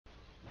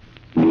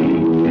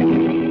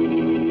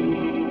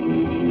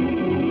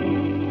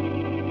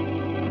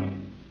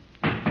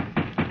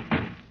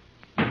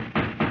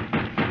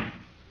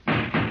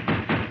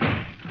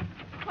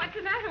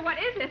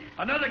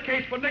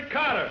for Nick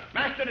Carter,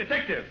 Master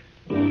Detective.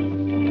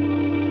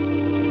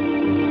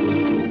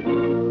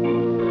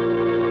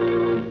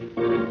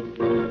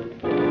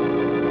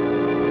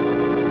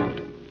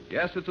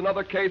 Yes, it's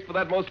another case for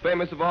that most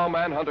famous of all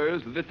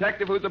manhunters, the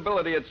detective whose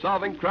ability at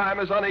solving crime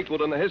is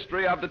unequaled in the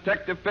history of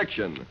detective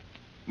fiction.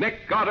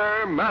 Nick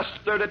Carter,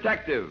 Master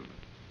Detective.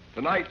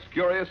 Tonight's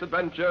curious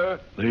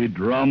adventure... The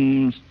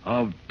Drums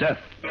of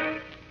Death.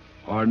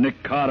 Or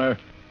Nick Carter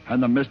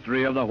and the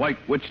Mystery of the White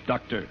Witch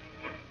Doctor.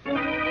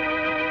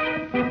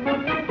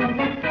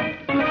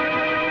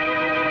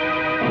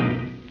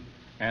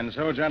 And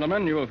so,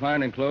 gentlemen, you will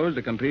find enclosed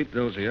a complete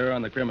dossier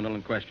on the criminal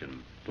in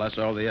question, plus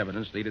all the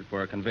evidence needed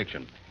for a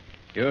conviction.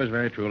 Yours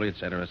very truly, et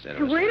cetera, et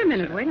cetera. Wait a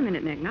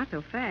minute, Nick. Not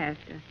so fast.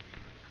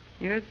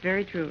 Yours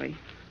very truly.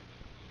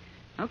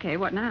 Okay,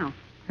 what now?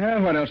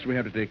 What else do we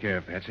have to take care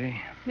of, Patsy?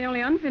 The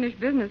only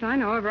unfinished business I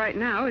know of right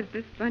now is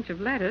this bunch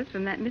of letters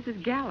from that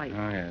Mrs. Galley.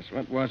 Oh, yes.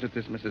 What was it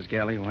this Mrs.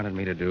 Galley wanted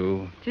me to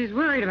do? She's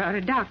worried about her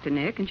doctor,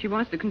 Nick, and she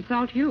wants to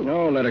consult you.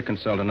 No, let her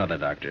consult another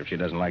doctor if she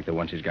doesn't like the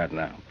one she's got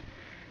now.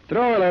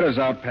 Throw her letters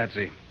out,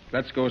 Patsy.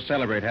 Let's go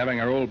celebrate having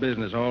our old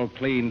business all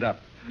cleaned up.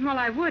 Well,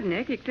 I would,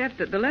 Nick, except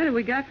that the letter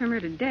we got from her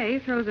today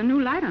throws a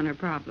new light on her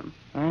problem.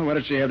 Oh, what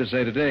did she have to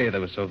say today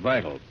that was so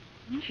vital?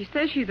 She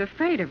says she's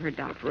afraid of her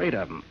doctor. Afraid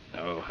of him?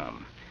 Oh,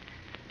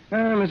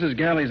 Mrs.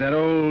 Galley's that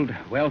old,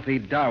 wealthy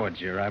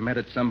dowager I met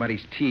at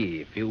somebody's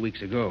tea a few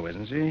weeks ago,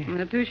 isn't she?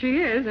 That's who she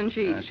is, and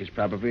she's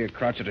probably a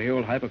crotchety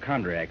old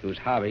hypochondriac whose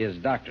hobby is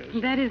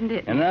doctors. That isn't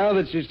it. And now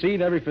that she's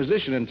seen every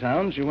physician in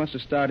town, she wants to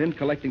start in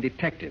collecting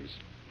detectives.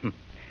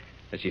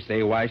 Does she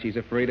say why she's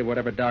afraid of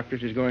whatever doctor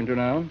she's going to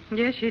now?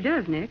 Yes, she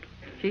does, Nick.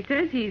 She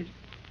says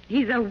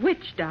he's a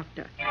witch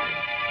doctor.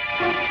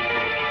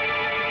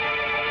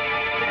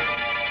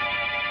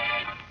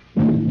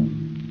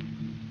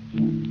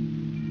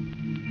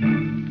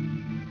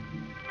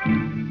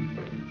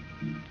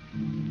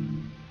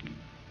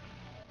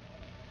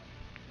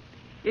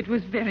 It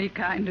was very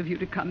kind of you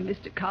to come,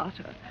 Mr.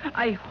 Carter.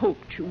 I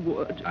hoped you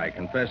would. I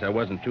confess I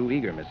wasn't too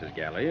eager, Mrs.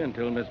 Galley,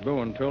 until Miss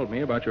Bowen told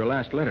me about your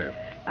last letter.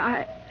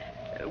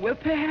 Well,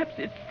 perhaps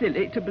it's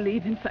silly to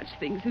believe in such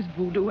things as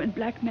voodoo and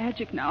black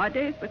magic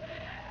nowadays, but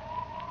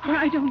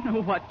I don't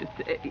know what to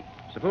say.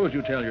 Suppose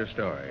you tell your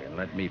story and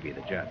let me be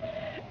the judge.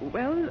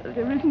 Well,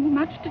 there isn't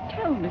much to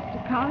tell,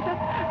 Mr. Carter.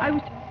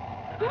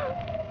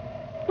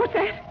 What's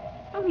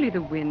that? Only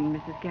the wind,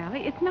 Mrs.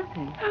 Galley. It's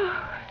nothing.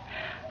 Oh,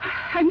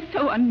 I'm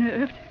so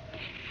unnerved.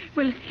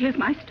 Well, here's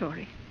my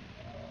story.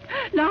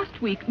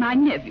 Last week, my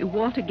nephew,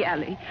 Walter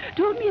Galley,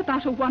 told me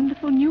about a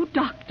wonderful new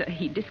doctor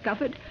he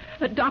discovered,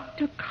 a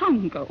Dr.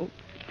 Congo.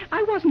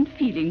 I wasn't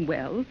feeling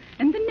well,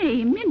 and the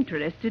name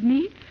interested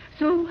me,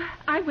 so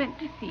I went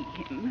to see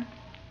him.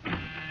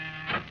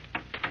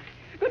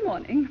 Good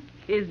morning.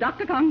 Is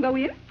Dr. Congo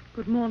in?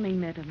 Good morning,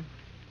 madam.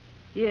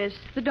 Yes,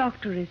 the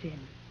doctor is in.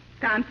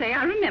 Can't say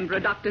I remember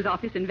a doctor's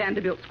office in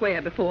Vanderbilt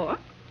Square before.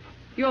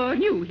 You're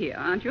new here,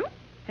 aren't you?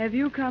 Have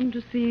you come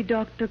to see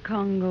Dr.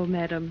 Congo,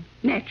 madam?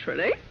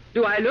 Naturally.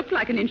 Do I look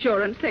like an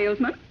insurance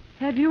salesman?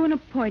 Have you an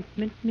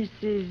appointment,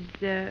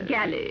 Mrs.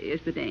 Galley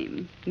is the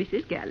name.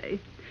 Mrs. Galley.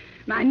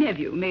 My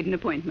nephew made an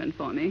appointment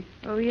for me.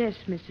 Oh, yes,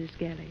 Mrs.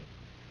 Galley.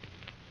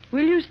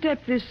 Will you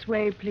step this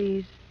way,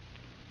 please?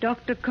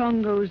 Dr.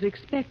 Congo's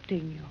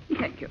expecting you.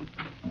 Thank you.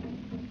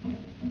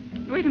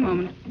 Wait a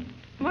moment.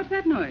 What's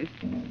that noise?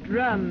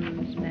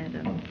 Drums,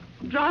 madam.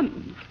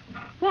 Drums?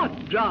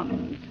 What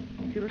drums?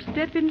 If you'll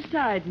step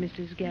inside,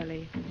 Mrs.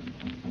 Galley,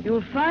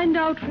 you'll find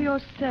out for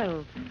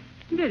yourself.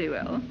 Very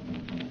well.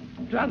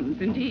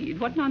 Drums, indeed.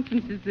 What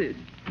nonsense is this?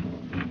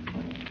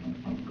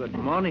 Good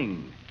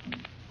morning.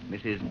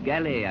 Mrs.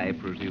 Galley, I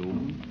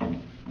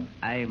presume.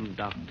 I'm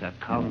Dr.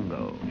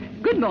 Congo.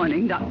 Good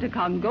morning, Dr.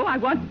 Congo. I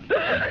want...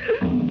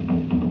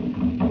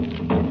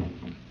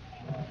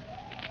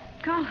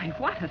 Golly,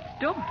 what a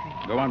story.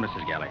 Go on,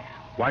 Mrs. Galley.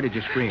 Why did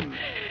you scream?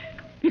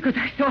 Because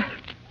I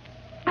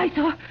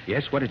saw...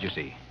 Yes, what did you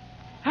see?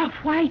 A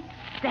white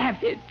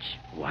savage.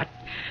 What?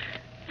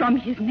 From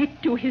his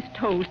neck to his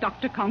toes,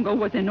 Dr. Congo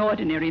was an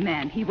ordinary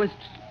man. He was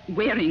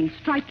wearing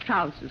striped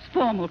trousers,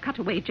 formal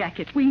cutaway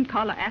jacket, wing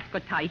collar,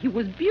 ascot tie. He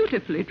was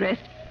beautifully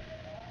dressed.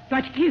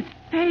 But his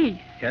face...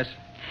 Yes?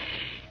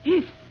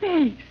 His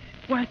face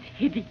was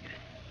hideous.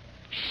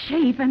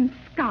 Shaven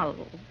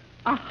skull,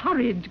 a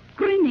horrid,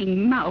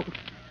 grinning mouth,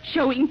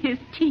 showing his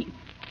teeth,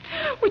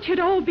 which had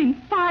all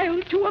been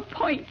filed to a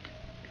point.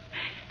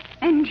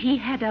 And he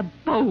had a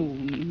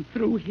bone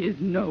through his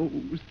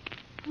nose.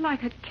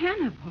 Like a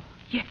cannibal.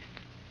 Yes.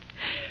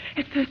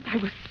 At first I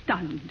was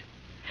stunned.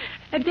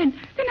 And then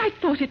I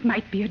thought it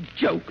might be a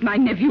joke my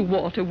nephew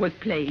Walter was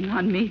playing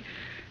on me.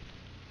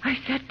 I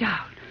sat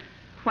down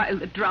while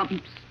the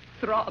drums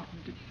throbbed.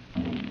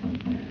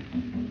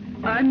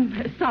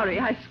 I'm sorry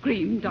I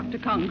screamed, Dr.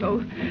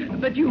 Congo,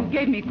 but you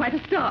gave me quite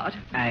a start.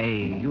 I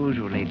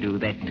usually do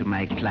that to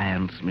my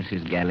clients,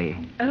 Mrs. Galley.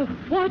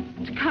 What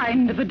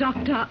kind of a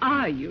doctor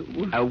are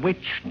you? A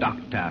witch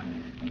doctor.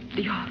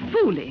 You're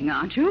fooling,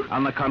 aren't you?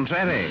 On the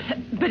contrary.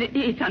 But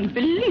it's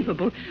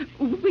unbelievable.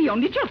 We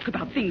only joke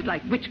about things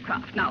like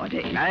witchcraft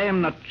nowadays. I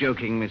am not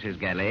joking, Mrs.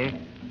 Galley.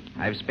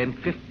 I've spent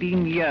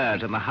 15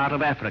 years in the heart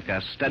of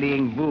Africa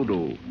studying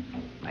voodoo.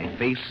 My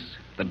face,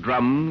 the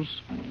drums,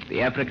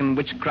 the African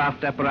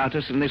witchcraft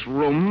apparatus in this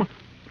room,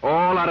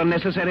 all are a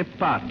necessary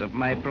part of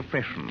my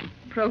profession.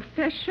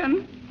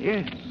 Profession?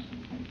 Yes.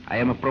 I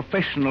am a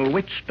professional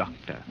witch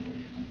doctor,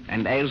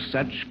 and as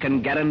such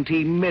can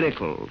guarantee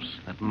miracles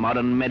that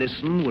modern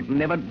medicine would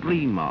never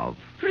dream of.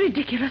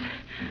 Ridiculous.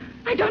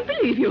 I don't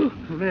believe you.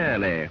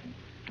 Really?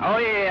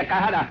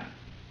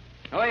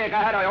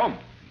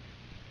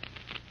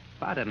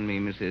 Pardon me,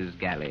 Mrs.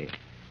 Galley.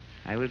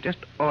 I was just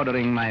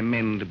ordering my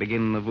men to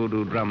begin the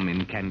voodoo drum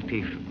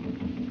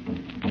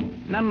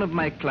incantation. None of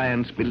my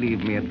clients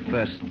believed me at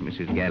first,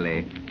 Mrs.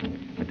 Galley,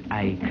 but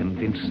I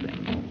convinced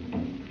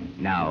them.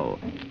 Now,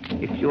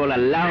 if you'll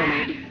allow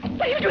me...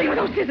 What are you doing with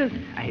those scissors?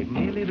 I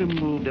merely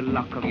removed a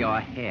lock of your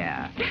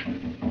hair.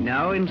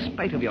 Now, in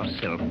spite of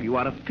yourself, you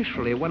are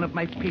officially one of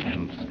my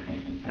patients.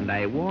 And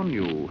I warn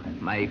you,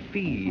 my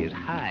fee is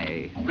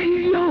high. Well,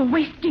 you're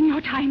wasting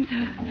your time,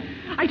 sir.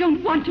 I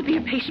don't want to be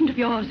a patient of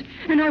yours,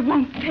 and I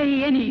won't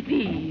pay any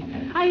fee.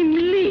 I'm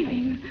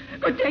leaving.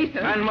 Good day,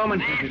 sir. One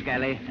moment, Mrs.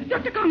 Galley.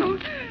 Dr. Congo,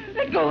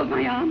 let go of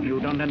my arm.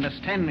 You don't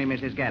understand me,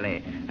 Mrs.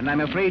 Galley, and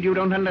I'm afraid you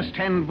don't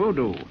understand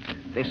voodoo.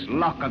 This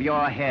lock of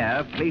your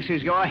hair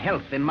places your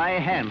health in my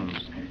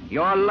hands.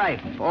 Your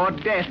life or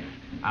death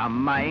are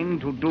mine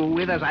to do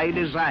with as I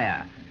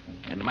desire.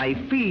 And my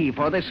fee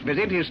for this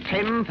visit is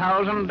 $10,000.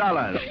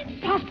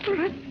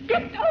 Preposterous.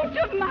 Get out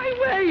of my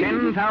way.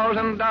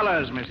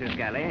 $10,000, Mrs.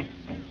 Galley.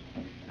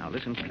 Now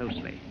listen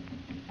closely.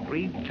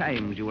 3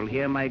 times you will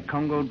hear my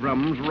Congo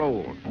drums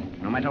roll,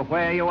 no matter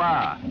where you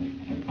are.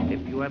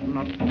 If you have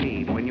not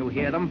paid when you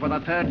hear them for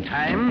the 3rd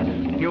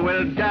time, you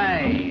will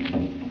die.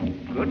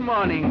 Good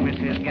morning,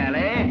 Mrs.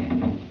 Galley.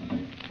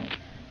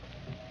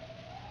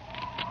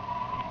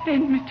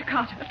 Then, Mr.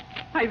 Carter,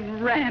 I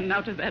ran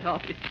out of that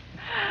office.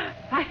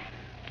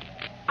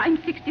 I'm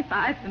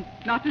 65 and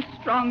not as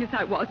strong as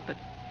I was, but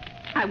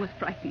I was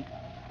frightened.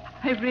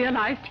 I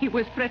realized he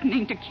was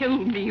threatening to kill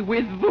me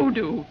with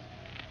voodoo.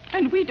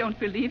 And we don't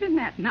believe in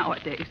that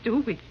nowadays,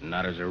 do we?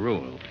 Not as a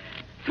rule.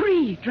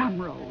 3 drum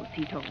rolls,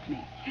 he told me.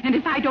 And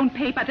if I don't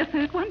pay by the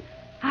 3rd one,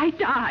 I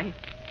die.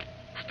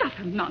 Stuff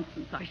and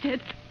nonsense, I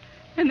said.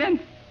 And then,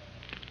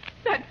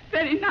 that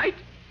very night,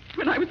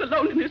 when I was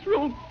alone in this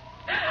room,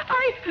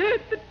 I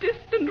heard the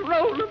distant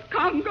roll of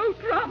Congo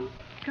drums.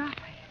 Golly.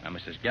 Now,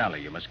 Mrs.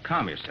 Galley, you must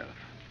calm yourself.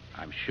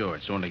 I'm sure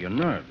it's only your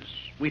nerves.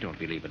 We don't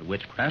believe in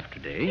witchcraft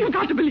today. You've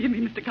got to believe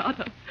me, Mr.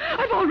 Carter.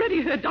 I've already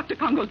heard Dr.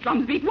 Congo's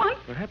drums beat once.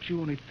 Perhaps you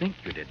only think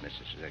you did,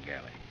 Mrs.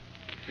 Galley.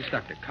 This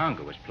Dr.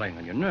 Congo is playing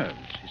on your nerves.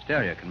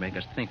 Hysteria can make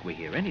us think we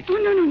hear anything. Oh,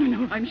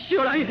 no. I'm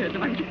sure I heard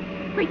them.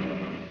 Wait.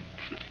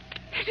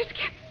 There's it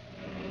again.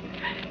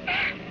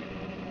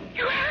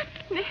 You heard?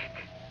 Nick,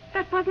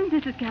 that wasn't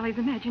Mrs. Galley's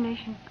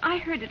imagination. I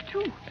heard it,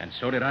 too. And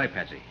so did I,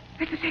 Patsy.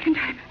 That's the 2nd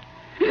time.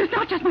 It is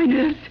not just my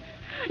nerves.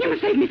 You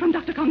must save me from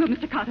Dr. Congo,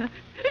 Mr. Carter.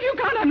 If you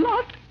can't, I'm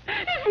lost.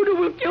 His voodoo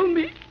will kill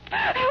me.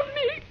 Help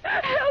me.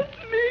 Help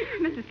me.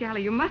 Mrs.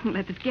 Galley, you mustn't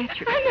let this get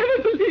you. I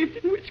never believed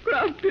in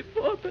witchcraft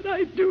before, but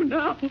I do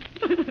now.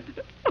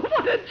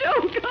 What a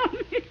joke on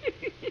me.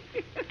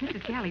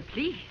 Mrs. Galley,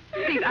 please.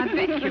 Please, I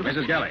beg you.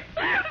 Mrs. Galley.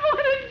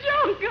 What a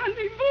joke on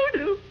me,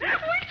 voodoo.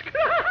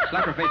 Witchcraft.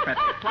 Slap her face,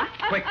 Patsy. What?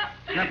 Quick,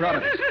 snap her out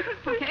of this.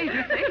 Okay,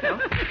 you say so.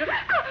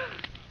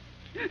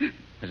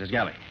 Mrs.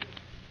 Galley,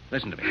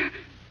 listen to me.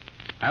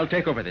 I'll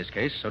take over this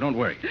case, so don't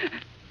worry.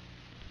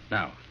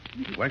 Now,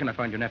 where can I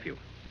find your nephew?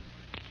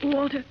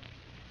 Walter.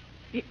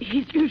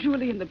 He's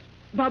usually in the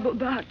Bubble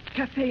Bar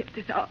Cafe at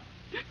this hour.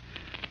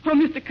 Oh,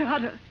 Mr.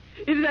 Carter,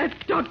 if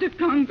that Dr.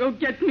 Congo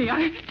gets me,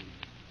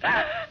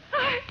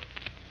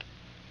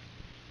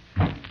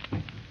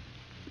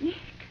 Nick,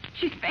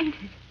 she's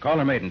fainted. Call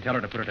her maid and tell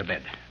her to put her to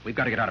bed. We've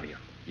got to get out of here.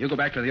 You go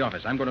back to the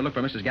office. I'm going to look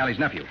for Mrs. Galley's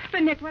nephew.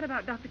 But, Nick, what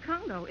about Dr.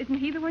 Congo? Isn't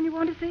he the one you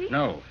want to see?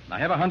 No. I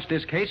have a hunch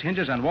this case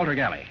hinges on Walter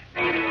Galley.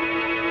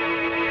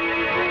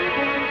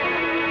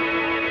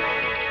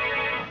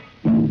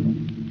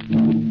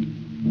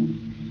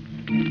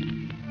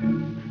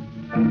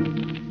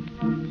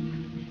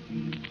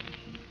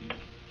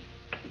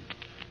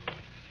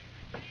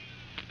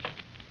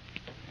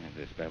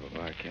 This Bubble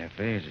Bar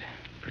Cafe is a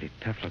pretty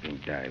tough-looking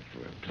dive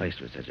for a place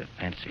with such a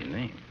fancy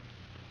name.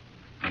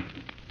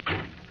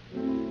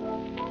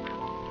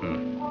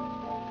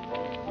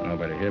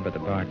 Nobody here but the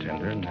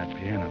bartender and that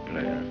piano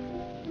player.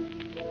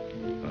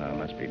 Well, it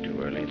must be too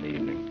early in the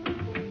evening.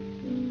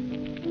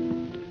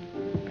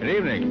 Good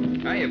evening.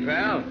 Hiya,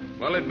 pal.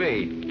 What'll it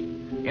be?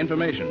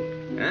 Information.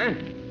 Huh?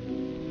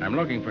 I'm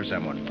looking for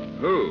someone.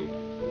 Who?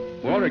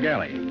 Walter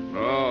Galley.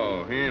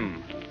 Oh,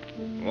 him.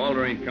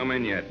 Walter ain't come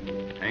in yet.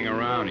 Hang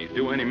around. He's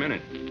due any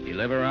minute. You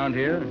live around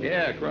here?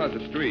 Yeah, across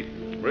the street.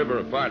 River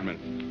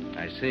Apartments.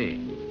 I see.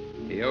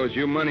 He owes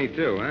you money,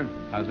 too, huh?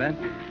 How's that?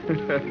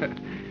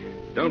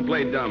 Don't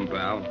play dumb,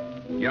 pal.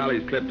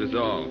 Golly's clipped us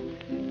all.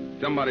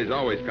 Somebody's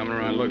always coming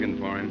around looking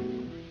for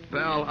him.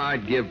 Pal,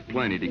 I'd give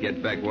plenty to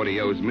get back what he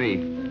owes me.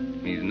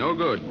 He's no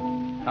good.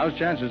 How's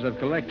chances of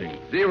collecting?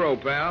 0,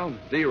 pal.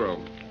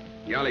 0.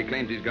 Golly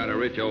claims he's got a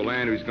rich old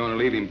aunt who's going to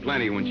leave him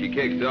plenty when she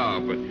kicks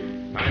off, but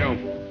I don't...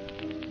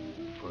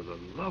 For the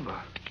lover.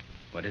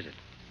 What is it?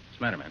 What's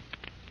the matter, man?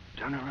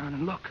 Turn around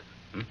and look.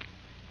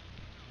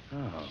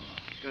 Oh.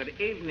 Good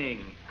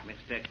evening,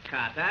 Mr.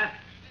 Carter.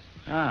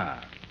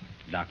 Ah,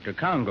 Dr.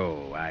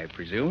 Congo, I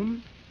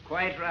presume?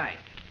 Quite right.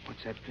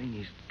 What's that thing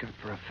he's got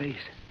for a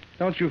face?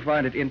 Don't you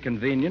find it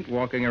inconvenient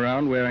walking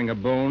around wearing a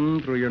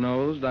bone through your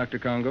nose, Dr.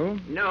 Congo?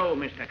 No,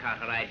 Mr.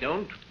 Carter, I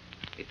don't.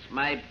 It's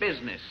my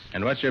business.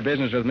 And what's your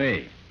business with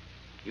me?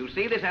 You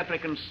see this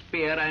African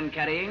spear I'm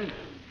carrying?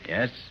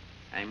 Yes?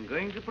 I'm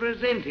going to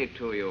present it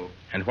to you.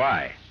 And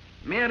why?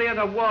 Merely as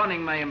a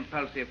warning, my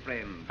impulsive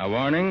friend. A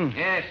warning?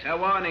 Yes, a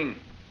warning.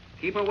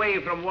 Keep away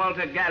from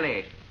Walter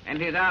Galley and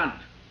his aunt,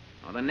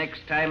 or the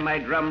next time my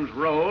drums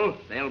roll,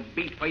 they'll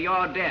beat for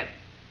your death.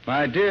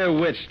 My dear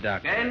witch,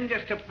 Doctor. And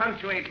just to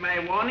punctuate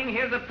my warning,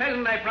 here's the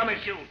present I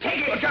promise you.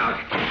 Take it! Look out!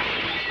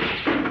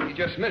 He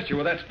just missed you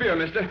with that spear,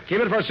 mister.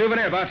 Keep it for a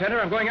souvenir,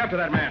 bartender. I'm going after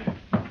that man.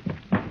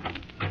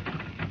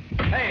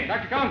 Hey,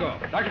 Dr. Congo.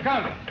 Dr.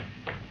 Congo.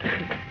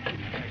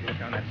 Look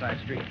down that side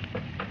street.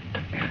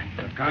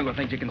 If Congo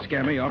thinks he can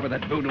scare me off with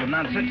that voodoo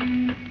nonsense.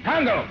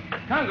 Congo!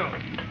 Congo!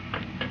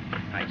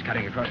 He's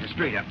cutting across the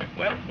street.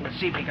 Well, let's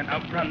see if he can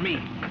outrun me.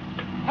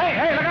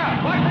 Hey, look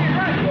out! Watch for your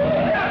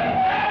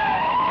right!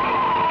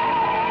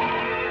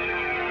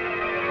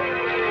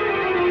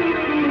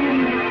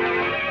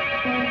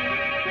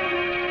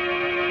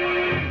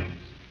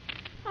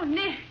 Oh,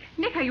 Nick.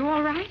 Nick, are you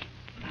all right?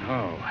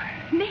 Oh.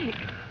 Nick.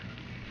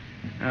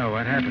 Oh,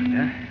 what happened,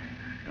 huh?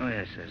 Oh,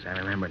 yes, I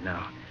remember it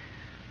now.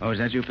 Oh, is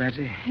that you,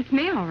 Patsy? It's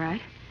me, all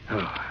right.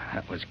 Oh,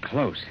 that was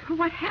close.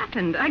 What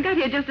happened? I got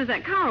here just as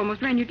that car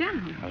almost ran you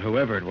down. Well,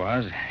 whoever it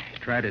was, he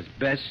tried his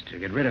best to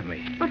get rid of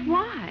me. But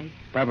why?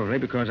 Probably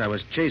because I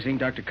was chasing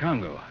Dr.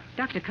 Congo.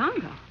 Dr.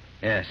 Congo?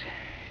 Yes.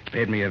 He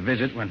paid me a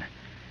visit when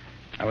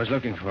I was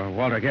looking for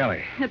Walter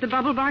Galley. At the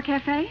Bubble Bar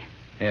Cafe?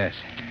 Yes.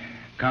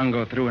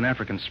 Congo threw an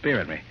African spear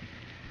at me.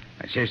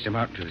 I chased him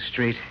out into the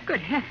street.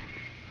 Good heavens.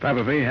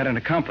 Probably had an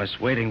accomplice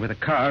waiting with a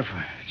car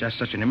for just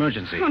such an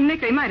emergency. Oh,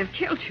 Nick, they might have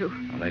killed you.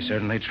 Well, they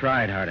certainly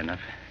tried hard enough.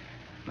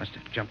 Must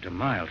have jumped a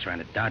mile trying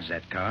to dodge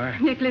that car.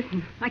 Nick,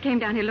 listen. I came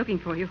down here looking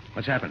for you.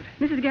 What's happened?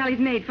 Mrs. Galley's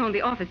maid phoned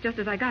the office just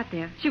as I got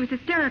there. She was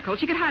hysterical.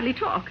 She could hardly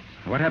talk.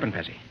 What happened,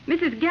 Patsy?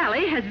 Mrs.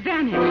 Galley has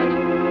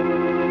vanished.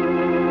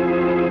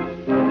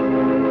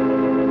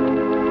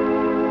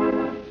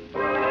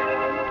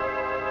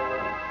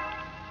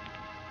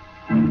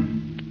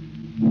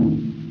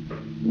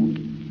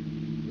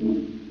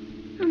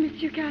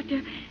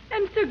 Carter,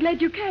 I'm so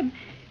glad you came.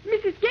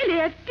 Mrs. Galley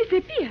has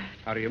disappeared.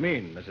 How do you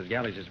mean, Mrs.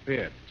 Galley's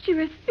disappeared? She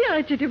was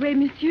spirited away,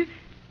 monsieur,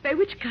 by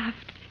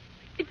witchcraft.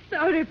 It's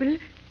horrible.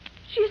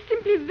 She has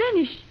simply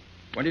vanished.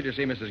 When did you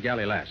see Mrs.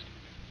 Galley last?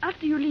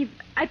 After you leave,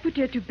 I put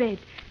her to bed.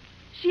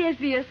 She has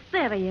the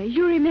hysteria,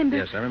 you remember?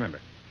 Yes, I remember.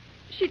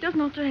 She does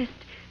not rest.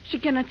 She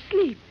cannot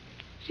sleep.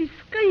 She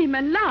screams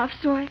and laughs,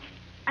 so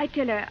I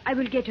tell her I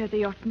will get her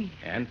the oatmeal.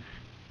 And?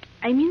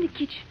 I'm in the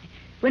kitchen.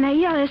 When I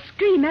hear her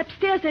scream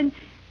upstairs, and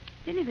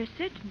then of a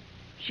sudden,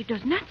 she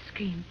does not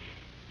scream.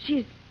 She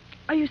is,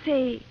 or you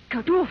say,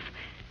 cut off.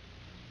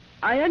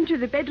 I enter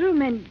the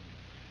bedroom and...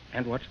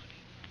 And what?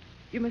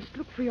 You must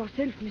look for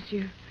yourself,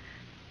 monsieur.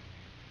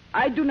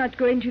 I do not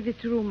go into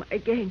this room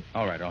again.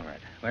 All right.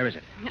 Where is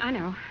it? I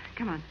know.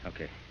 Come on.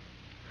 Okay.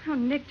 Oh,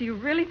 Nick, do you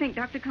really think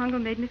Dr. Congo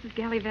made Mrs.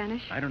 Galley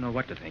vanish? I don't know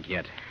what to think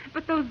yet.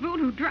 But those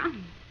voodoo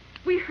drums.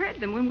 We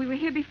heard them when we were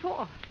here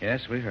before.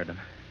 Yes, we heard them.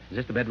 Is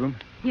this the bedroom?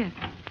 Yes.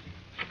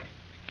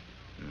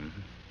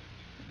 Mm-hmm.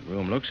 The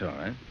room looks all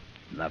right.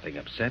 Nothing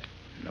upset.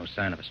 No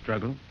sign of a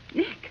struggle.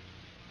 Nick.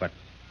 What?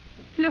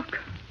 Look,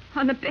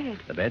 on the bed.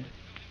 The bed?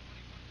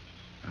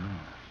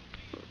 Oh.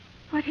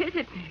 What is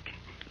it, Nick?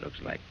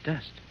 Looks like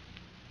dust.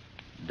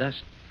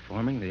 Dust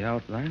forming the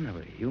outline of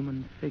a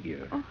human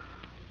figure. Oh.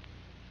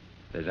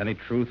 If there's any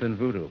truth in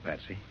voodoo,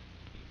 Patsy,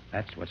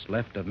 that's what's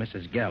left of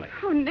Mrs. Galley.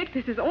 Oh, Nick,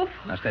 this is awful.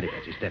 Now, steady,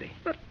 Patsy, steady.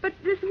 But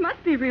this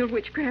must be real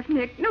witchcraft,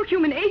 Nick. No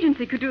human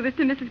agency could do this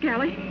to Mrs.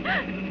 Galley.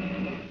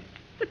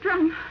 The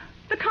drum.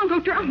 The Congo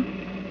drum.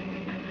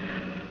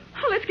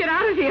 Oh, let's get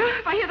out of here.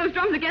 If I hear those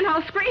drums again,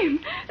 I'll scream.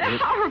 They're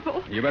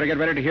horrible. You better get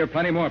ready to hear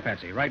plenty more,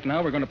 Patsy. Right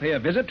now, we're going to pay a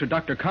visit to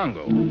Dr.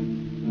 Congo.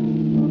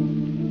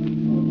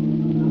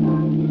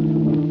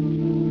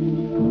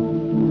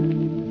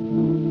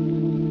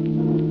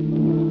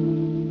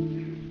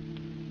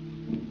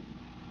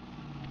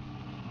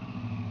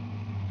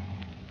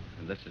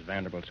 This is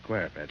Vanderbilt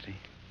Square, Patsy.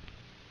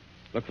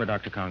 Look for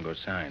Dr. Congo's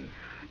sign.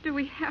 Do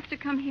we have to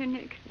come here,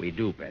 Nick? We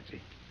do,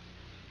 Patsy.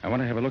 I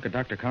want to have a look at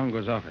Dr.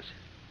 Congo's office.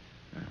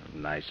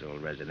 Nice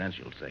old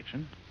residential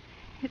section.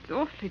 It's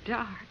awfully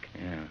dark.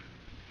 Yeah.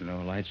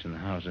 No lights in the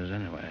houses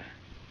anywhere.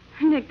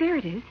 Nick, there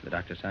it is. The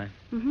doctor's sign?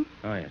 Mm-hmm.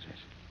 Oh, yes.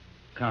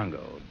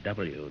 Congo,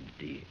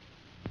 W.D.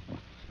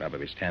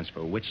 Probably stands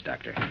for witch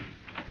doctor.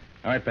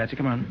 All right, Patsy,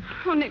 come on.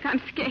 Oh, Nick,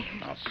 I'm scared.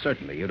 Oh,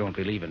 certainly you don't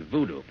believe in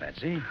voodoo,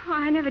 Patsy. Oh,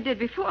 I never did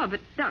before, but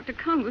Dr.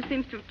 Congo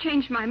seems to have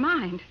changed my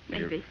mind.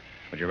 Maybe.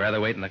 Would you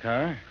rather wait in the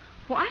car?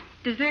 What?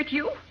 Desert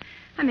you?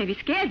 I may be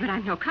scared, but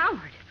I'm no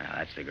coward. Ah,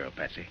 that's the girl,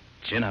 Patsy.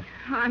 Chin up.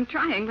 Oh, I'm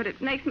trying, but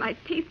it makes my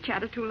teeth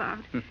chatter too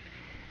loud.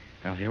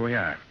 Well, here we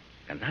are.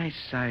 A nice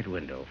side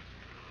window.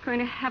 Going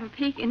to have a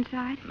peek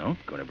inside? No,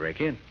 going to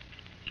break in.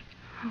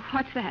 Oh,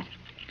 what's that?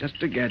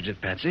 Just a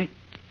gadget, Patsy,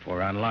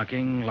 for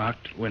unlocking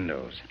locked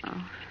windows.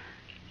 Oh.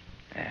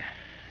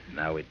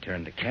 Now we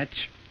turn the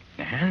catch,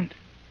 and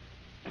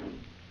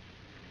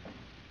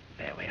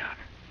there we are.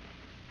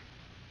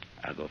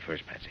 I'll go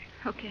first, Patsy.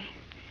 Okay.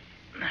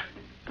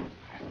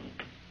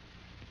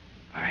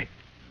 All right.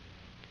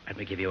 Let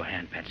me give you a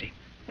hand, Patsy.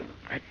 All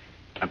right.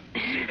 Up,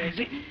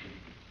 Daisy.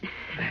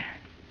 There.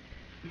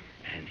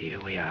 And here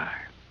we are,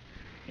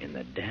 in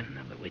the den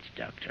of the witch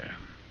doctor.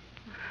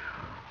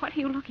 What are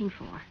you looking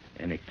for?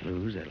 Any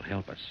clues that'll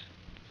help us.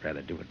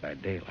 Rather do it by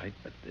daylight,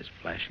 but this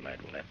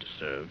flashlight will have to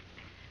serve.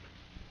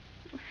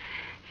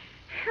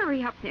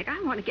 Hurry up, Nick.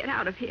 I want to get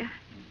out of here.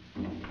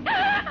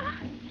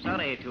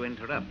 Sorry to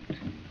interrupt.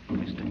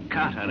 Mr.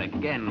 Carter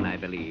again, I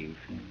believe.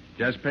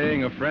 Just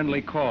paying a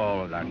friendly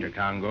call, Dr.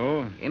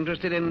 Congo.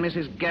 Interested in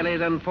Mrs. Galley's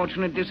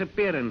unfortunate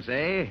disappearance,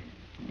 eh?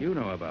 You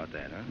know about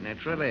that, huh?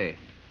 Naturally.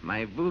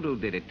 My voodoo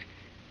did it.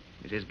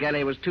 Mrs.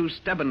 Galley was too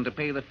stubborn to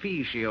pay the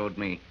fee she owed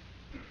me.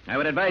 I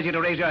would advise you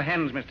to raise your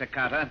hands, Mr.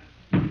 Carter.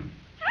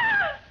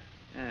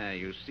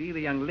 You see, the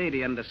young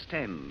lady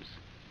understands.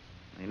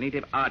 My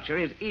native archer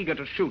is eager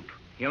to shoot.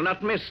 He'll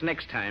not miss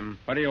next time.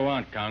 What do you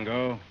want,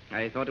 Congo?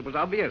 I thought it was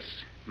obvious.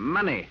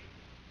 Money.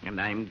 And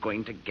I'm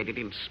going to get it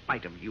in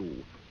spite of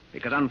you.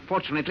 Because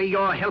unfortunately,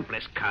 you're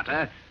helpless,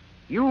 Carter.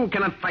 You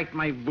cannot fight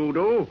my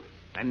voodoo,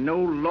 and no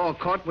law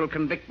court will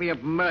convict me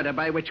of murder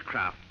by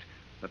witchcraft.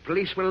 The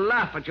police will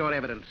laugh at your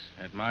evidence.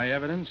 At my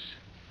evidence?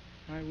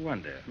 I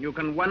wonder. You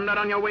can wander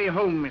on your way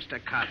home, Mr.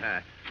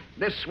 Carter.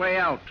 This way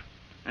out.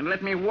 And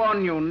let me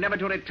warn you never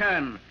to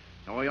return,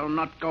 or you'll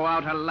not go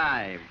out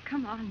alive.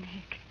 Come on,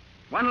 Nick.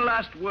 One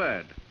last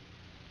word.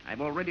 I've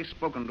already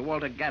spoken to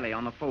Walter Galley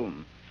on the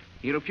phone.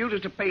 He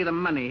refuses to pay the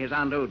money his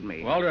aunt owed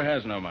me. Walter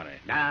has no money.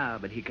 Ah,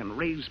 but he can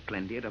raise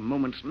plenty at a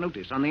moment's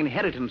notice on the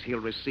inheritance he'll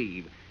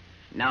receive,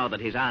 now that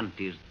his aunt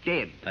is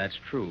dead. That's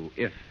true,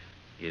 if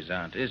his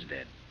aunt is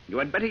dead. You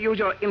had better use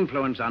your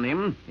influence on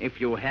him, if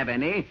you have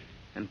any,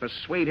 and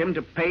persuade him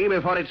to pay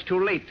before it's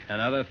too late.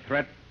 Another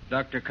threat,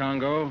 Dr.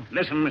 Congo?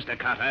 Listen, Mr.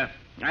 Carter.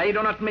 I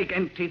do not make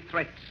empty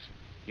threats.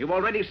 You've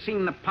already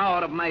seen the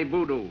power of my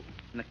voodoo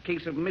in the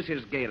case of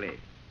Mrs. Gailey.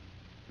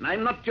 And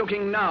I'm not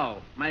joking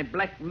now. My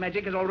black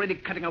magic is already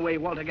cutting away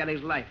Walter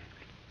Galley's life.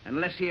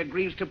 Unless he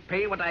agrees to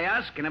pay what I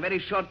ask in a very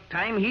short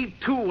time, he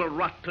too will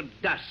rot to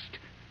dust.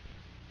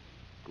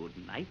 Good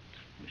night,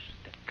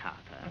 Mr.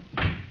 Carter.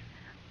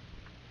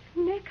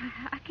 Nick,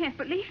 I can't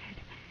believe it.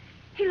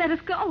 He let us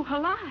go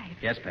alive.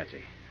 Yes,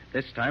 Patsy.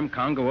 This time,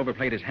 Congo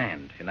overplayed his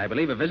hand, and I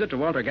believe a visit to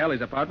Walter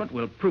Galley's apartment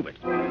will prove it.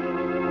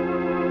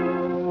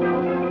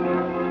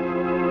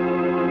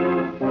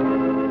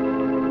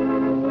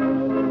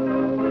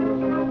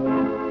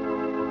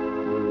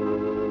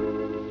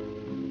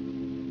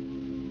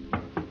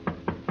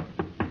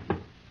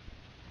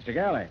 Mr.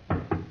 Galley.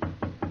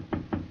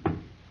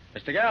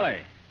 Mr. Galley.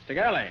 Mr.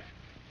 Galley.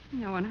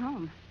 No one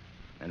home.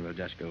 Then we'll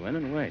just go in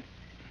and wait.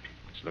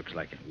 This looks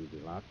like it will be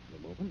locked.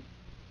 We'll open.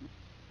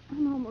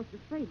 I'm almost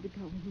afraid to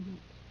go in yet.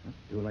 Well,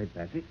 too late,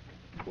 Patsy.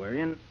 We're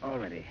in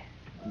already.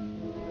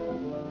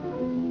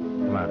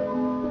 Come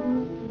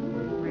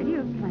on.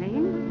 Radio's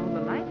playing. All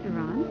the lights are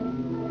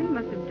on. We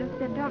must have just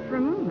stepped out for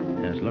a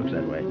moment. Yes, looks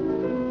that way.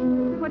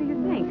 What do you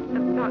think?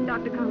 About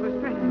Dr. Congo's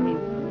threat, I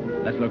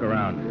mean. Let's look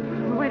around.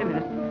 Oh, wait a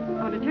minute.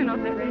 I want to turn off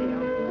that radio.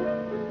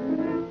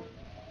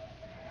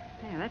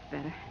 There, that's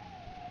better.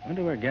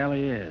 Wonder where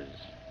Galley is.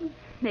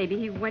 Maybe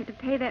he went to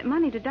pay that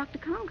money to Dr.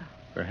 Congo.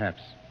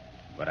 Perhaps,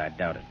 but I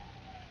doubt it.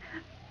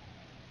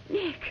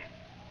 Nick,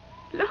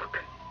 look.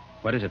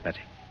 What is it,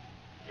 Patsy?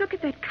 Look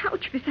at that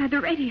couch beside the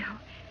radio.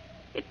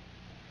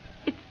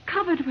 It's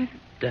covered with...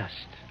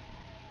 Dust.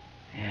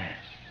 Yes,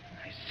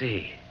 I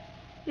see.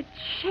 It's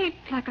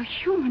shaped like a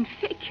human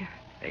figure.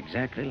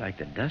 Exactly like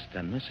the dust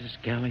on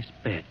Mrs. Galley's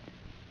bed.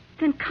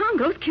 Then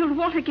Congo's killed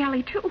Walter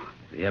Galley, too.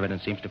 The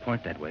evidence seems to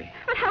point that way.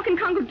 But how can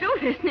Congo do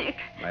this, Nick?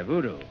 By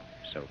voodoo.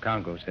 So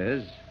Congo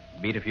says.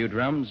 Beat a few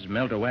drums,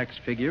 melt a wax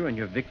figure, and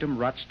your victim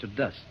rots to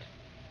dust.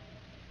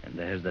 And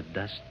there's the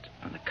dust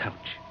on the couch.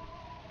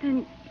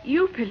 Then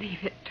you believe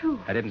it, too.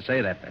 I didn't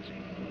say that, Patsy.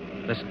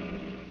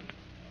 Listen.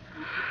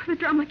 The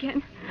drum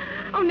again.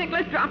 Oh, Nick,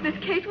 let's drop this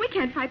case. We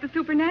can't fight the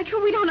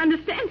supernatural. We don't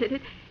understand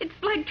it. It's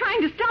like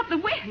trying to stop the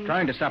wind.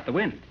 Trying to stop the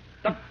wind?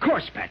 Of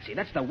course, Patsy.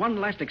 That's the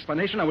one last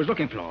explanation I was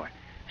looking for. I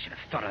should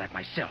have thought of that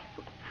myself.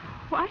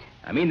 What?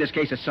 I mean, this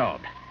case is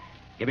solved.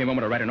 Give me a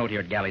moment to write a note here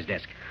at Galley's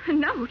desk. A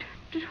note?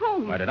 To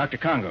whom? Why, to Dr.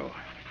 Congo.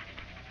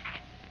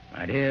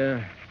 My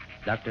dear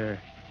Dr.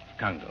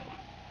 Congo,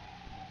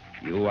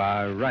 you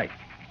are right.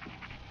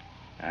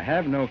 I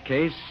have no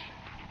case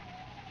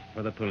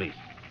for the police.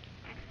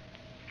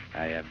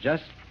 I have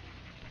just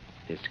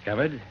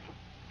discovered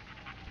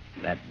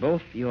that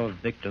both your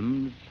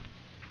victims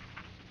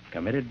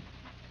committed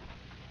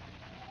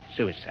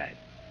suicide.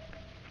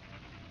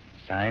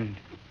 Signed,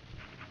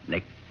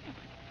 Nick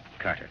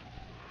Carter.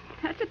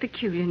 That's a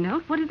peculiar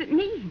note. What does it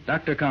mean?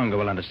 Dr. Congo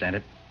will understand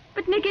it.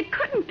 But, Nick, it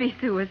couldn't be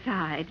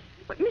suicide.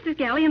 But Mrs.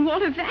 Galley and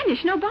Walter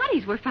vanished. No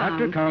bodies were found.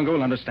 Dr. Congo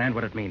will understand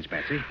what it means,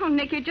 Patsy. Oh,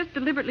 Nick, you're just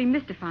deliberately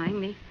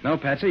mystifying me. No,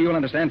 Patsy, you'll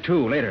understand,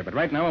 too, later. But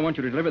right now, I want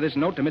you to deliver this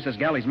note to Mrs.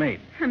 Galley's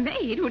maid. Her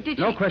maid? Who did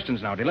she... No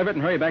questions now. Deliver it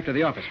and hurry back to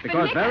the office.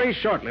 Because Nick, very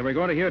shortly, we're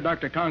going to hear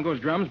Dr. Congo's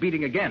drums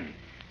beating again.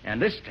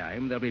 And this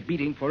time, they'll be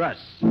beating for us.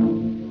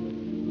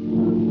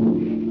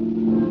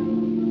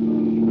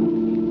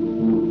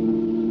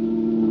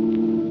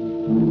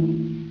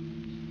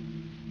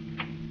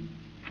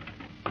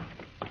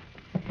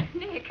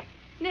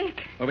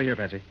 Nick. Over here,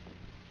 Patsy.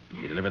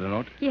 You deliver the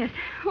note? Yes.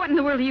 What in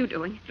the world are you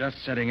doing?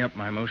 Just setting up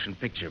my motion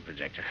picture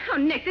projector. Oh,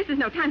 Nick, this is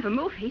no time for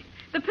movies.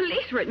 The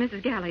police were at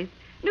Mrs. Galley's.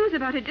 News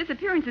about her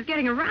disappearance is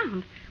getting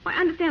around. Why,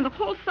 I understand the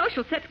whole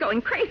social set's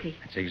going crazy.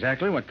 That's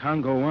exactly what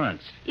Congo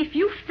wants. If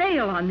you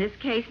fail on this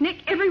case, Nick,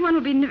 everyone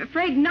will be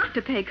afraid not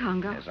to pay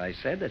Congo. As I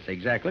said, that's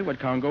exactly what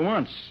Congo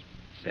wants.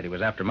 Said he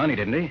was after money,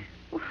 didn't he?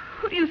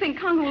 Who do you think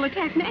Congo will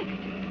attack next?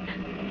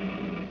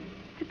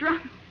 The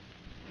drum.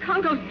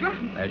 Congo's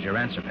drum. There's your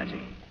answer, Patsy.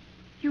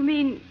 You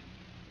mean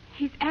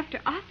he's after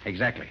us?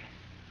 Exactly.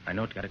 My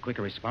note got a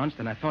quicker response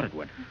than I thought it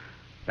would.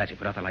 Patsy,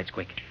 put out the lights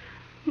quick.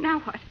 Now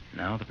what?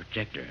 Now the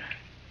projector.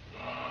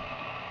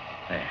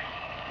 There.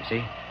 You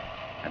see?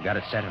 I've got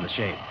it set in the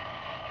shade.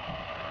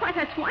 Why,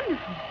 that's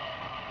wonderful.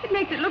 It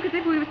makes it look as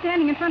if we were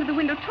standing in front of the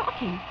window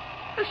talking.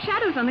 Those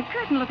shadows on the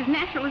curtain look as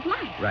natural as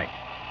light. Right.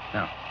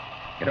 Now,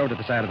 get over to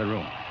the side of the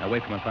room, away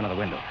from in front of the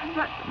window.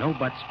 But... No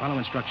buts. Follow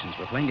instructions.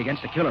 We're playing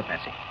against a killer,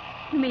 Patsy.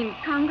 You mean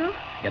Congo?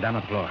 Get down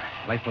on the floor.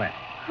 Lay flat.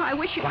 Oh, I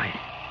wish you... Quiet.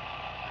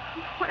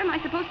 What am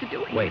I supposed to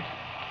do here? Wait.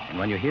 And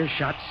when you hear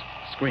shots,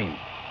 scream.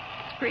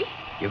 Scream?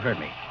 You heard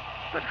me.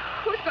 But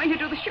who's going to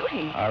do the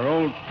shooting? Our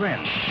old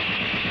friend.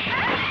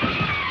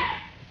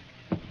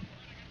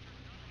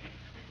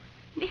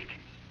 Nick,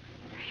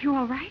 are you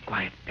all right?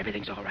 Quiet.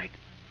 Everything's all right.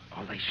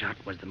 All they shot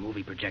was the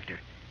movie projector.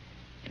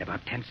 In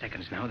about 10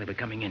 seconds now, they'll be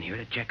coming in here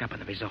to check up on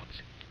the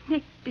results.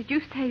 Nick, did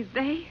you say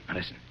they? Now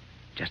listen.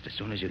 Just as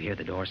soon as you hear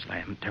the door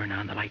slam, turn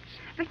on the lights.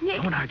 But,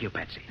 Nick... Don't argue,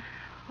 Patsy.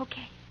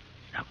 Okay.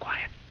 Now,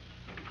 quiet.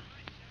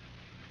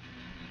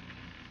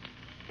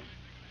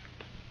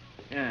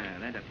 Yeah,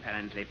 that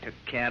apparently took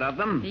care of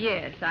them.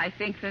 Yes, I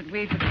think that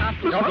we've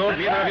accomplished... Don't move,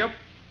 either of you.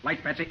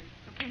 Light, Patsy.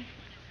 Okay.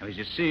 Now, as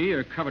you see,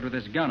 you're covered with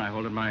this gun I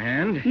hold in my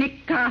hand.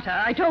 Nick Carter,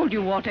 I told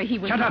you, Walter, he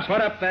was... Shut up.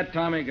 Put up that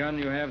Tommy gun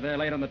you have there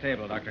laid on the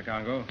table, Dr.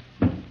 Congo.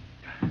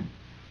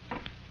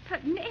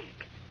 But,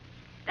 Nick,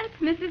 that's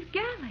Mrs.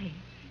 Galley.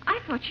 I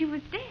thought she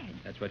was dead.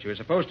 That's what you were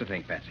supposed to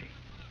think, Patsy.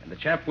 And the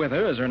chap with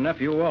her is her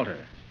nephew,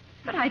 Walter.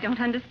 But I don't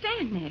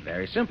understand, Nick.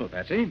 Very simple,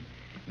 Patsy.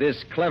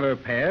 This clever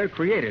pair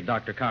created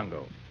Dr.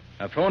 Congo,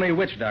 a phony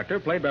witch doctor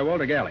played by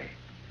Walter Galley.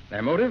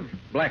 Their motive?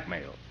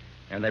 Blackmail.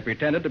 And they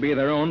pretended to be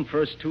their own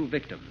first two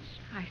victims.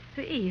 I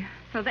see.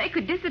 So they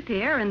could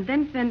disappear and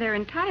then spend their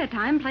entire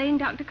time playing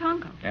Dr.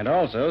 Congo. And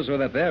also so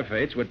that their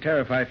fates would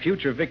terrify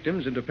future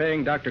victims into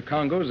paying Dr.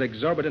 Congo's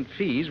exorbitant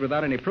fees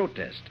without any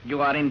protest.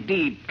 You are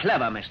indeed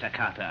clever, Mr.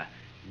 Carter.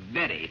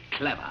 Very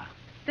clever.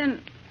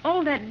 Then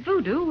all that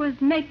voodoo was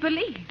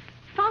make-believe.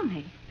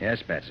 Phony.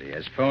 Yes, Patsy.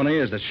 As phony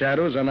as the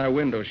shadows on our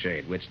window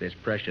shade, which this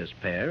precious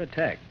pair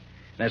attacked.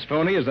 And as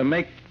phony as the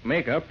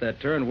makeup that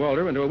turned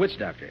Walter into a witch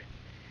doctor.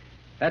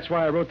 That's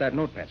why I wrote that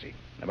note, Patsy,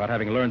 about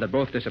having learned that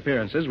both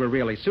disappearances were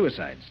really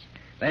suicides.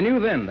 They knew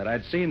then that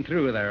I'd seen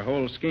through their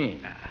whole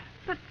scheme.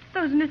 But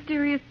those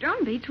mysterious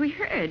drum beats we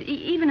heard,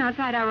 even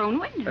outside our own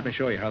window. Let me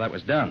show you how that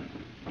was done.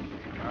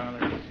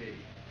 Let's see.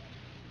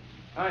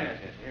 Oh, yes,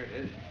 here it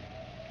is.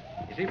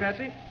 You see,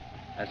 Patsy?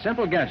 A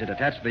simple gadget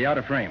attached to the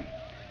outer frame.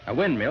 A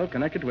windmill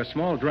connected to a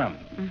small drum.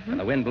 Mm-hmm. When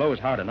the wind blows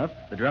hard enough,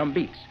 the drum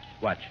beats.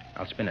 Watch,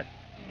 I'll spin it.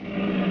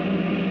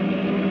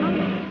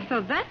 Oh,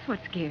 so that's what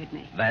scared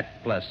me.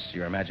 That plus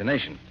your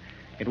imagination.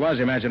 It was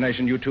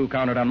imagination you two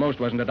counted on most,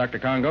 wasn't it, Dr.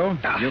 Congo?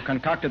 You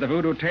concocted the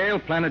voodoo tale,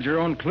 planted your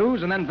own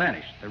clues, and then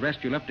vanished. The rest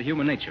you left to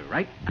human nature,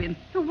 right?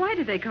 So why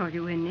did they call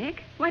you in,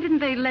 Nick? Why didn't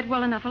they let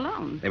well enough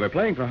alone? They were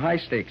playing for high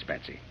stakes,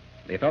 Patsy.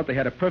 They thought they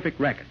had a perfect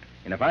racket,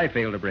 and if I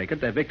failed to break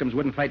it, their victims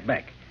wouldn't fight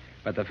back.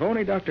 But the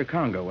phony Dr.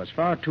 Congo was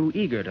far too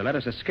eager to let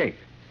us escape.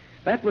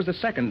 That was the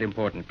second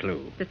important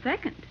clue. The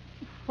second?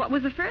 What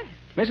was the first?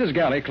 Mrs.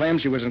 Galley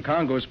claimed she was in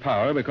Congo's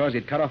power because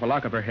he'd cut off a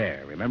lock of her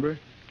hair, remember?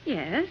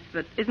 Yes,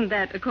 but isn't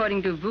that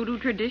according to voodoo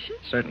tradition?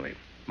 Certainly.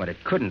 But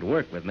it couldn't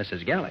work with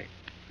Mrs. Galley.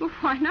 Well,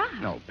 why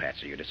not? No,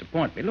 Patsy, you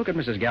disappoint me. Look at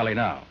Mrs. Galley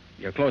now.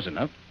 You're close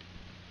enough.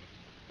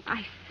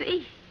 I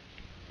see.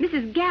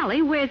 Mrs.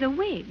 Galley wears a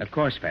wig. Of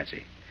course,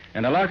 Patsy.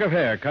 And a lock of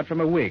hair cut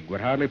from a wig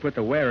would hardly put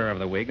the wearer of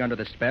the wig under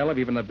the spell of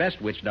even the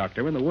best witch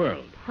doctor in the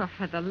world. Well,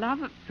 for the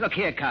love of... Look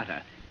here,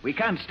 Carter. We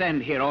can't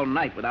stand here all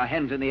night with our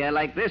hands in the air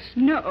like this.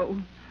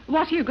 No.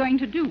 What are you going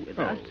to do with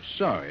us? Oh,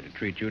 sorry to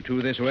treat you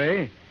two this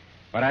way.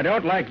 But I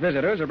don't like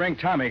visitors who bring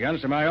Tommy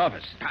guns to my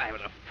office. I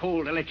was a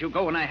fool to let you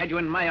go when I had you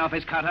in my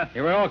office, Carter.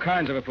 You were all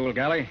kinds of a fool,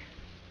 Galley.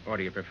 Or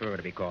do you prefer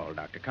to be called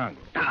Dr. Congo?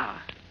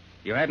 Ah.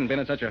 If you hadn't been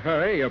in such a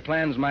hurry, your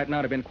plans might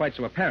not have been quite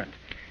so apparent.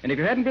 And if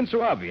you hadn't been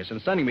so obvious in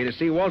sending me to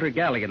see Walter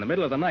Galley in the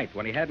middle of the night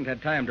when he hadn't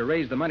had time to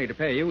raise the money to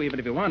pay you, even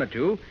if he wanted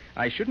to,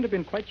 I shouldn't have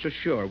been quite so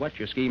sure what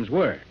your schemes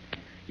were.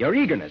 Your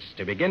eagerness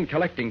to begin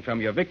collecting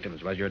from your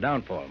victims was your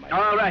downfall, my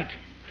friend. All right.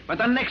 But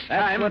the next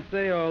time... That's what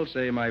they all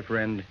say, my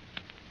friend.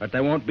 But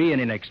there won't be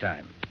any next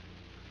time.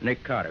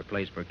 Nick Carter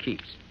plays for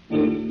keeps.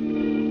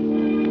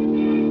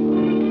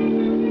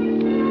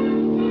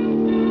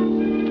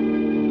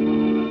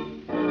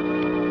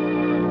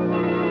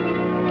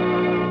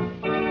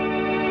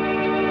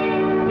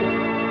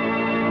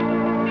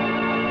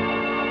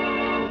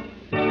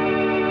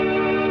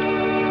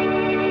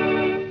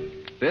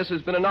 This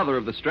has been another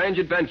of the strange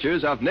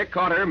adventures of Nick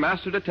Carter,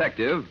 Master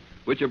Detective,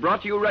 which are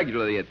brought to you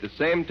regularly at the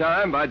same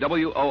time by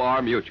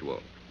WOR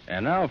Mutual.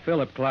 And now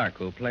Philip Clark,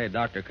 who played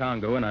Dr.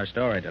 Congo in our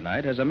story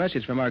tonight, has a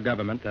message from our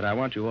government that I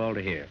want you all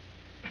to hear.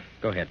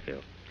 Go ahead,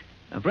 Phil.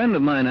 A friend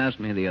of mine asked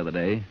me the other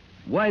day,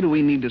 why do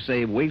we need to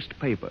save waste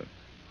paper?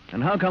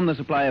 And how come the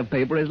supply of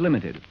paper is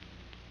limited?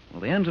 Well,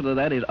 the answer to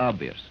that is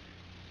obvious.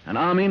 An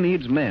army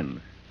needs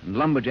men, and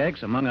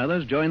lumberjacks, among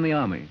others, join the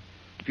army.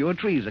 Fewer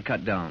trees are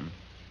cut down.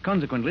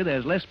 Consequently,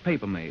 there's less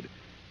paper made,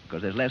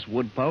 because there's less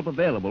wood pulp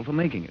available for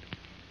making it.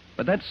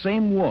 But that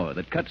same war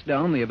that cuts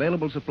down the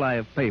available supply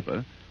of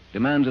paper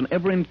demands an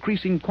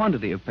ever-increasing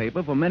quantity of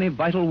paper for many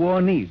vital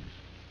war needs.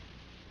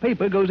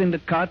 Paper goes into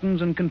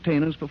cartons and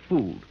containers for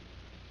food,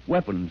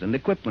 weapons and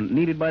equipment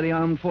needed by the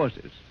armed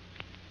forces.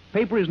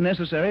 Paper is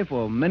necessary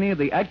for many of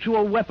the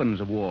actual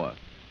weapons of war,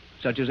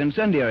 such as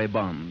incendiary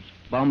bombs,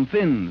 bomb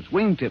fins,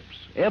 wingtips,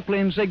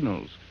 airplane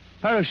signals,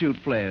 parachute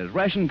flares,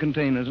 ration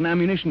containers, and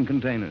ammunition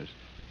containers.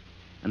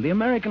 And the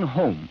American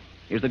home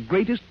is the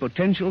greatest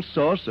potential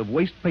source of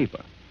waste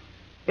paper.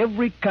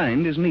 Every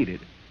kind is needed.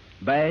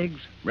 Bags,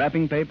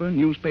 wrapping paper,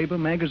 newspaper,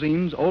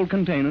 magazines, old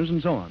containers,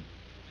 and so on.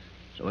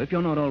 So if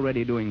you're not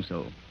already doing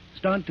so,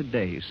 start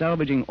today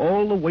salvaging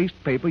all the waste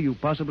paper you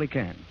possibly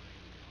can.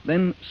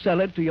 Then sell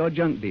it to your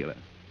junk dealer,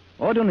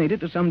 or donate it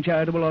to some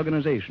charitable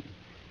organization.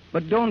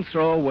 But don't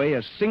throw away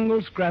a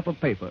single scrap of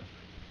paper.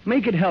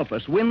 Make it help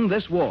us win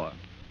this war.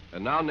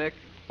 And now, Nick,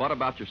 what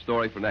about your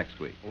story for next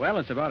week? Well,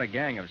 it's about a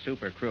gang of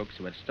super crooks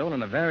who had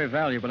stolen a very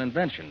valuable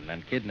invention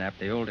and kidnapped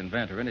the old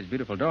inventor and his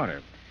beautiful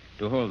daughter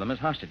to hold them as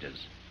hostages.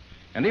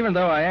 And even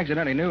though I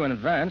accidentally knew in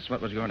advance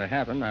what was going to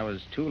happen, I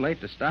was too late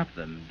to stop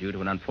them due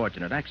to an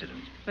unfortunate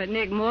accident. But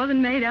Nick more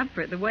than made up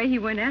for it the way he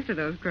went after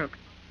those crooks.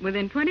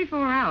 Within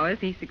 24 hours,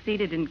 he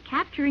succeeded in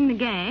capturing the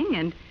gang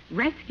and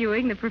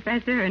rescuing the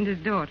professor and his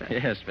daughter.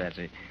 Yes,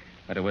 Patsy.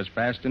 But it was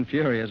fast and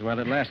furious while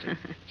it lasted.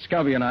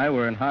 Scubby and I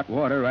were in hot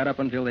water right up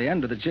until the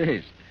end of the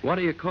chase. What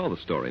do you call the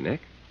story,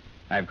 Nick?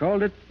 I've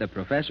called it The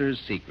Professor's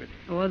Secret.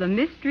 Or The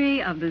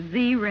Mystery of the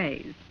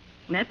Z-Rays.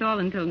 And that's all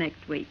until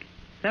next week.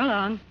 So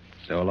long.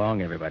 So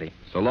long, everybody.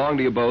 So long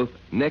to you both,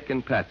 Nick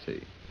and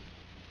Patsy.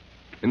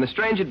 In the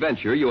strange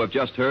adventure you have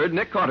just heard,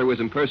 Nick Carter was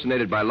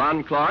impersonated by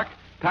Lon Clark,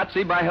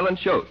 Patsy by Helen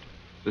Choate.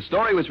 The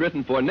story was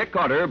written for Nick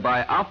Carter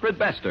by Alfred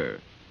Bester.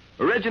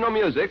 Original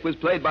music was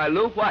played by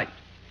Lou White.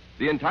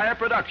 The entire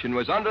production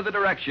was under the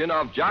direction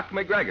of Jock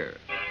McGregor.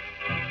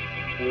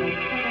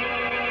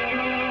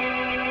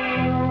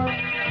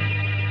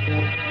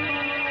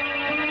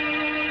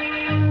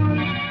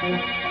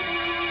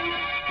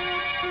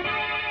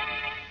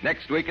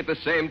 Next week at the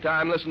same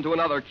time, listen to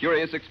another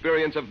curious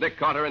experience of Nick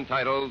Carter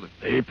entitled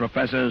The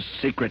Professor's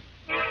Secret,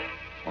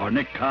 or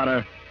Nick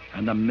Carter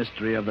and the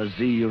Mystery of the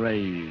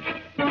Z-Rays.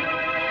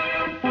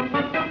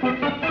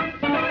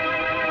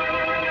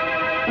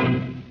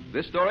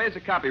 This story is a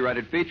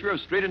copyrighted feature of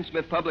Street and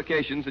Smith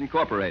Publications,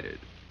 Incorporated.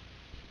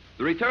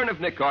 The Return of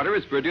Nick Carter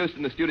is produced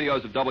in the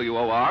studios of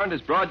WOR and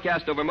is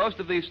broadcast over most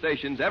of these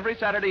stations every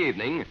Saturday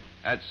evening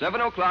at 7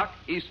 o'clock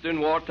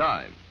Eastern War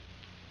Time.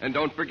 And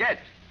don't forget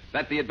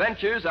that the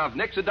adventures of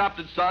Nick's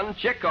adopted son,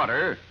 Chick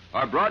Carter,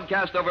 are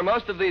broadcast over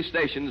most of these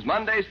stations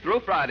Mondays through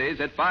Fridays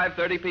at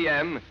 5:30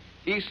 p.m.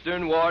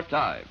 Eastern War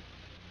Time.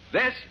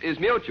 This is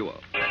Mutual.